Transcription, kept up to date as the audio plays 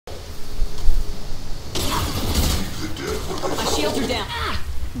shields are down.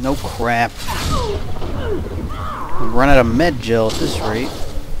 No crap. We'll run out of med gel at this rate.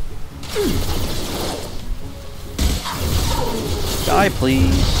 Die,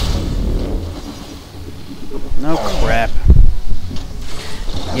 please. No crap.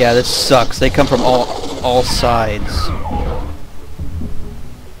 Yeah, this sucks. They come from all sides.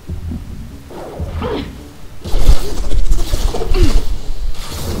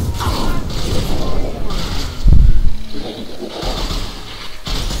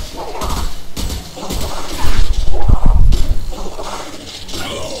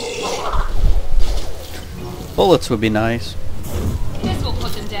 Bullets would be nice. This will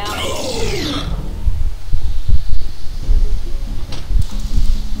put them down.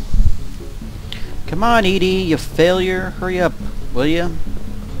 Come on, Edie, you failure. Hurry up, will you?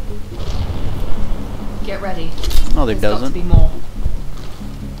 Get ready. No, there There's got doesn't. to be more.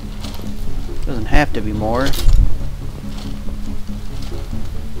 Doesn't have to be more.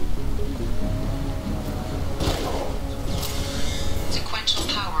 Sequential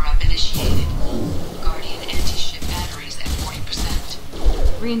power-up initiated. Guardian anti-ship batteries at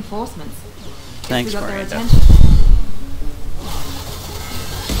 40%. Reinforcements. Thanks, We got their Miranda. attention.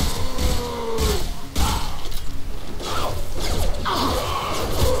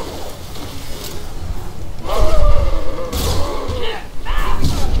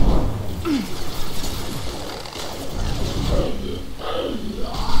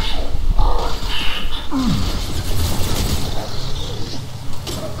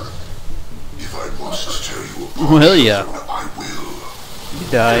 If I must tear you apart, Will ya? I will. You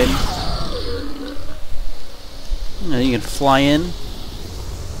died. Now you can fly in. If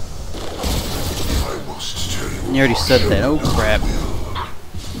I must tear you You already said that. Oh crap.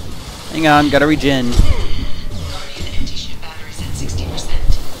 Hang on, gotta regen. Guardian anti-ship batteries at 60%.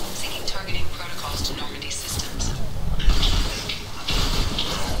 Syncing targeting protocols to Normandy systems.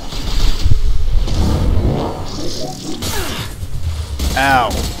 Ow.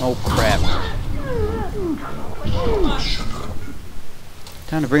 Oh crap.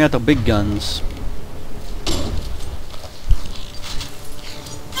 Time to bring out the big guns.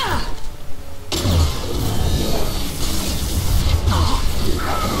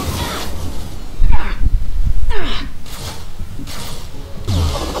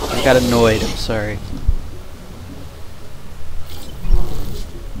 I got annoyed, I'm sorry.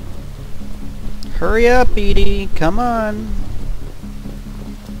 Hurry up, Edie, come on.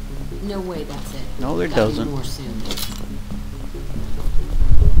 No way, that's it. No, there Gotta be doesn't. more soon.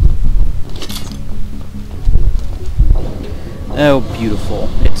 Oh, beautiful.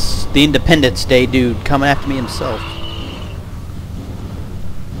 It's the Independence Day dude coming after me himself.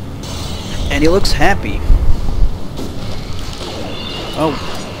 And he looks happy. Oh,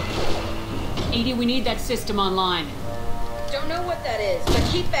 Edie, we need that system online. Don't know what that is, but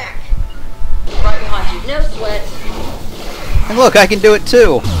keep back. Right behind you. No sweat. and look, I can do it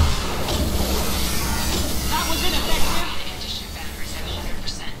too. That was ineffective. Anti-ship batteries at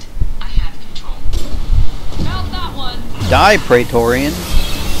 100%. I have control. Found that one. Die, Praetorian.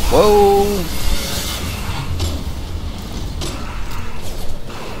 Whoa.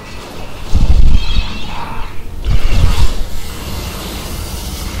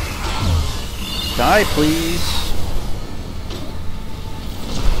 Die, please.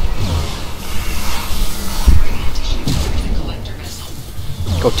 Anti-ship batteries at collector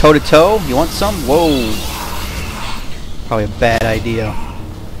vessel. Go toe to toe? You want some? Whoa. Probably a bad idea.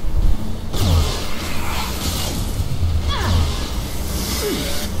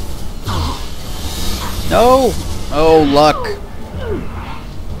 No! Oh, luck.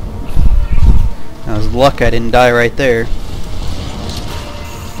 That was luck I didn't die right there.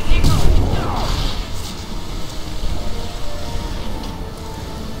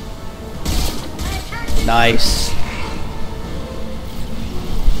 Nice.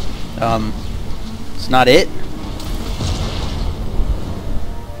 It's not it?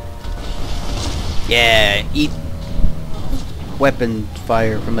 Yeah, eat weapon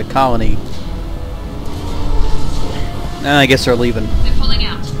fire from the colony. Nah, I guess they're leaving. They're pulling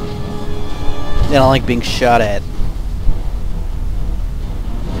out. They don't like being shot at.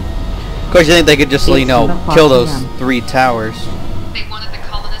 Of course, you think they could just, you know, kill those 3 towers. They wanted the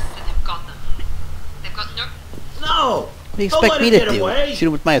colonists and they've got them. They've got no... No! What do you Don't expect let me it to get do? away. Shoot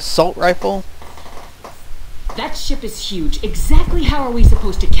him with my assault rifle? That ship is huge. Exactly how are we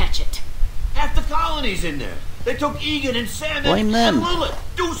supposed to catch it? Half the colony's in there. They took Egan and Sam Blame and them. Lilith.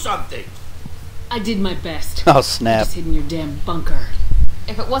 Do something. I did my best. Oh, snap. Just hid in your damn bunker.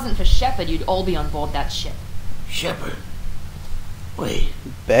 If it wasn't for Shepard, you'd all be on board that ship. Shepard. Wait,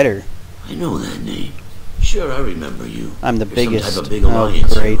 Better. I know that name. Sure, I remember you. I'm the You're biggest. Some type of big Oh,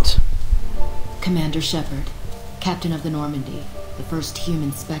 alliance great. hero. Commander Shepard, Captain of the Normandy, the first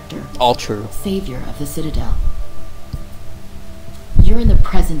human Spectre, All true. savior of the Citadel. You're in the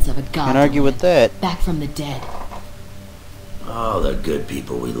presence of a god. Can't argue with that. Back from the dead. All the good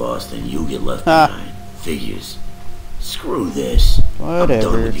people we lost and you get left Ah. behind. Figures. Screw this. I'm done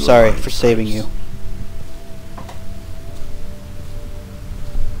Whatever. with you Sorry alliance for saving types. you.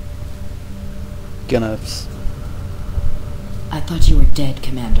 Gonna. I thought you were dead,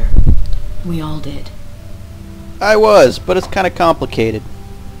 Commander. We all did. I was, but it's kind of complicated.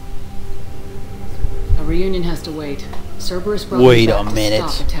 A reunion has to wait. Cerberus brought Wait me a back to minute.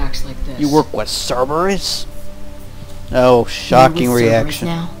 stop attacks like this. You work with Cerberus? Oh, shocking You're with Cerberus reaction.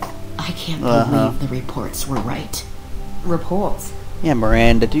 now? I can't Uh-huh. believe the reports were right. Reports. Yeah,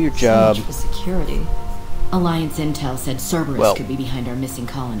 Miranda, do your So job. much for security. Alliance intel said Cerberus Well. could be behind our missing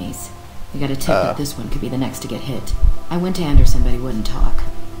colonies. We got a tip that this one could be the next to get hit. I went to Anderson, but he wouldn't talk.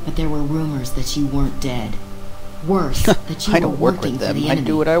 But there were rumors that you weren't dead. Worse, that you I were don't work working with for them. the I enemy.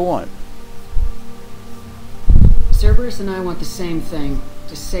 do what I want. Cerberus and I want the same thing,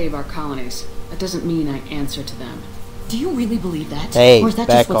 to save our colonies. That doesn't mean I answer to them. Do you really believe that? Hey, or is that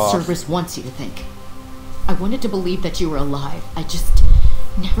back just what off. Cerberus wants you to think? I wanted to believe that you were alive. I just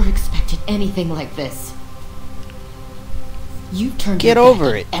never expected anything like this. You've turned Get your back over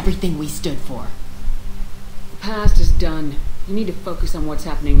on it. everything we stood for. The past is done. You need to focus on what's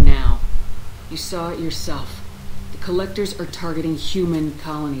happening now. You saw it yourself. The Collectors are targeting human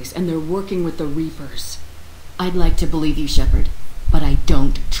colonies, and they're working with the Reapers. I'd like to believe you, Shepard, but I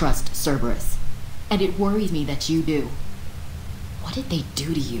don't trust Cerberus. And it worries me that you do. What did they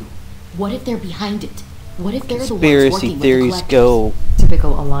do to you? What if they're behind it? What if they're the ones Conspiracy working theories with the go.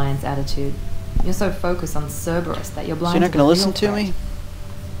 Typical Alliance attitude. You're so focused on Cerberus that you're So blind you're not to the gonna real listen to threat. me?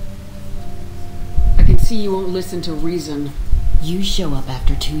 I can see you won't listen to reason. You show up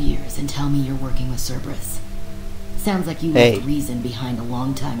after 2 years and tell me you're working with Cerberus. Sounds like you Hey. left reason behind a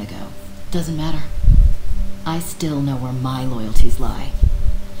long time ago. Doesn't matter. I still know where my loyalties lie.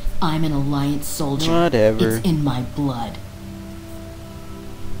 I'm an Alliance soldier. Whatever. It's in my blood.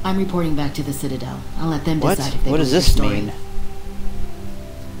 I'm reporting back to the Citadel. I'll let them What? decide if they What does believe this your story. mean?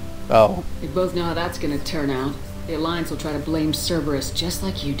 Oh. We both know how that's gonna turn out. The Alliance will try to blame Cerberus just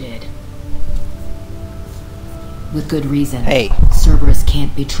like you did. With good reason. Hey. Cerberus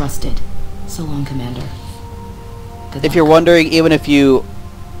can't be trusted. So long, Commander. Good If luck. you're wondering, even if you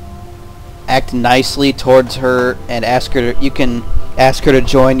act nicely towards her and ask her to, you can ask her to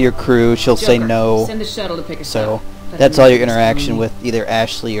join your crew, she'll say Joker, no. Send the shuttle to pick us So up. Let that's them all know your who's interaction coming. with either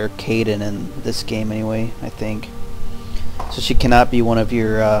Ashley or Caden in this game anyway, I think. So she cannot be one of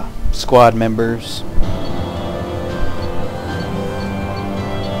your squad members.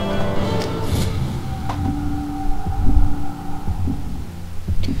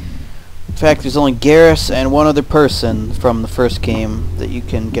 In fact, there's only Garrus and one other person from the first game that you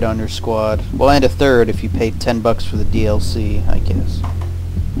can get on your squad. Well, and a third if you pay $10 for the DLC, I guess.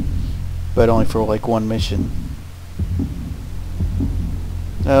 But only for like one mission.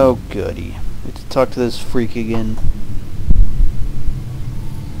 Oh, goody. We have to talk to this freak again.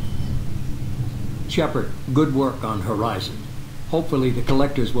 Shepard, good work on Horizon. Hopefully the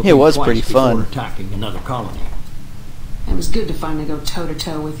Collectors will It think was twice pretty before fun. attacking another colony. It was good to finally go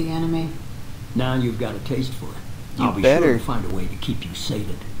toe-to-toe with the enemy. Now you've got a taste for it. You I'll be better. sure to find a way to keep you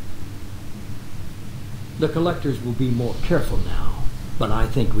sated. The Collectors will be more careful now, but I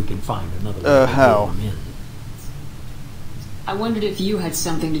think we can find another way to how? pull them in. I wondered if you had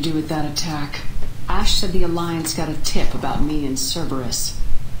something to do with that attack. Ash said the Alliance got a tip about me and Cerberus.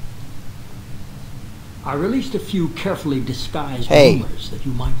 I released a few carefully disguised Hey, rumors that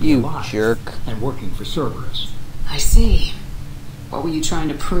you might be you alive jerk. and working for Cerberus. I see. What were you trying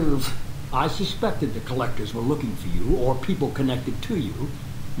to prove? I suspected the Collectors were looking for you or people connected to you.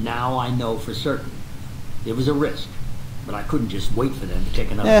 Now I know for certain. It was a risk, but I couldn't just wait for them to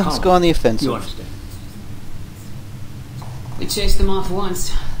take another Yeah, colony. let's go on the offensive. You understand? We chased them off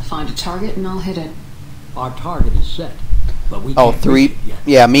once. Find a target and I'll hit it. Our target is set, but we Oh, can't three. reach it yet.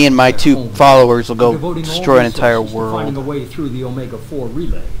 Yeah, me and my They're two home. followers will We're go devoting all destroy an entire resources to finding a world. way through the Omega-4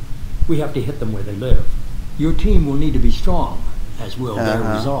 relay. We have to hit them where they live. Your team will need to be strong, as will their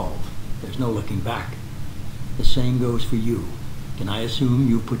resolve. There's no looking back. The same goes for you. Can I assume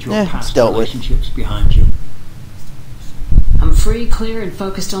you've put your It's past dealt with. relationships behind you? I'm free, clear, and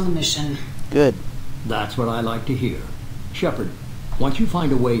focused on the mission. Good. That's what I like to hear. Shepard, once you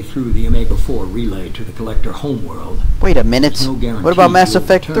find a way through the Omega-4 relay to the Collector homeworld, Wait a minute. there's no guarantee What about Mass you'll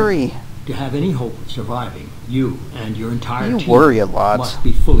Effect return. 3? To have any hope of surviving, you and your entire You team worry a lot. must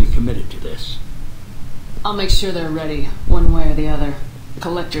be fully committed to this. I'll make sure they're ready, one way or the other. The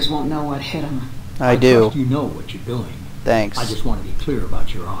collectors won't know what hit them. I do. Trust you know what you're doing. Thanks. I just want to be clear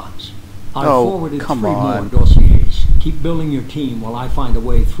about your odds. I Oh, forwarded come 3 on. more dossiers. Keep building your team while I find a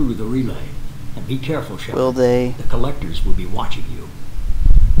way through the relay. And be careful, Shepard. Will they? The collectors will be watching you.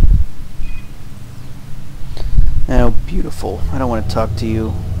 Oh, beautiful. I don't want to talk to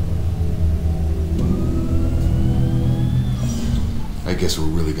you. I guess we're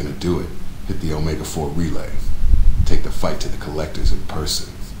really gonna do it. Hit the Omega-4 relay. Take the fight to the collectors in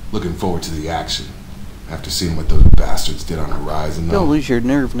person. Looking forward to the action. After seeing what those bastards did on Horizon, though. Don't lose your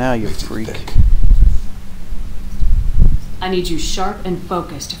nerve now, you makes you freak. think. I need you sharp and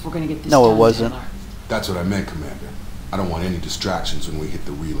focused if we're gonna get this No, it done, wasn't. Taylor. That's what I meant, Commander. I don't want any distractions when we hit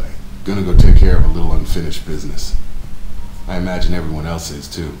the relay. Gonna go take care of a little unfinished business. I imagine everyone else is,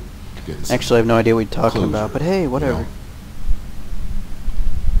 too. Getting some Actually, I have no idea what you're talking closure, about, but hey, whatever. you know?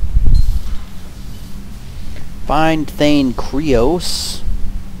 Find Thane Krios.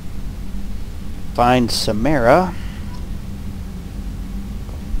 Find Samara.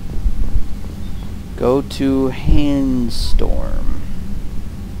 Go to Handstorm.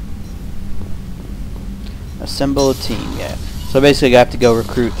 Assemble a team, yeah. So basically I have to go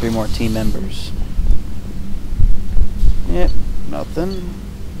recruit 3 more team members. Yep, nothing.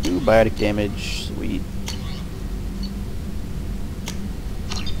 Ooh, biotic damage, sweet.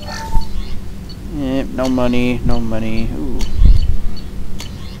 Yep, no money, no money. Ooh.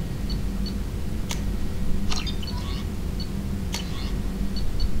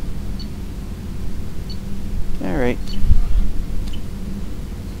 Alright.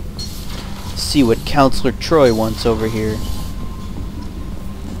 See what Counselor Troy wants over here.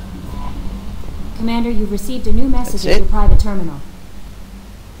 Commander, you've received a new message That's at it? your private terminal.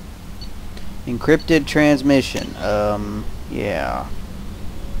 Encrypted transmission. Yeah.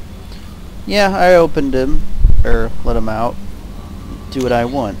 Yeah, I opened him. Or let him out. Do what I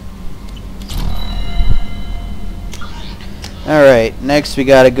want. Alright, next we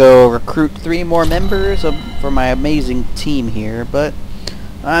gotta go recruit 3 more members for my amazing team here, but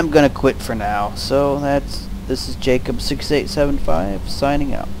I'm gonna quit for now. So this is Jacob6875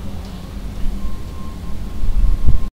 signing out.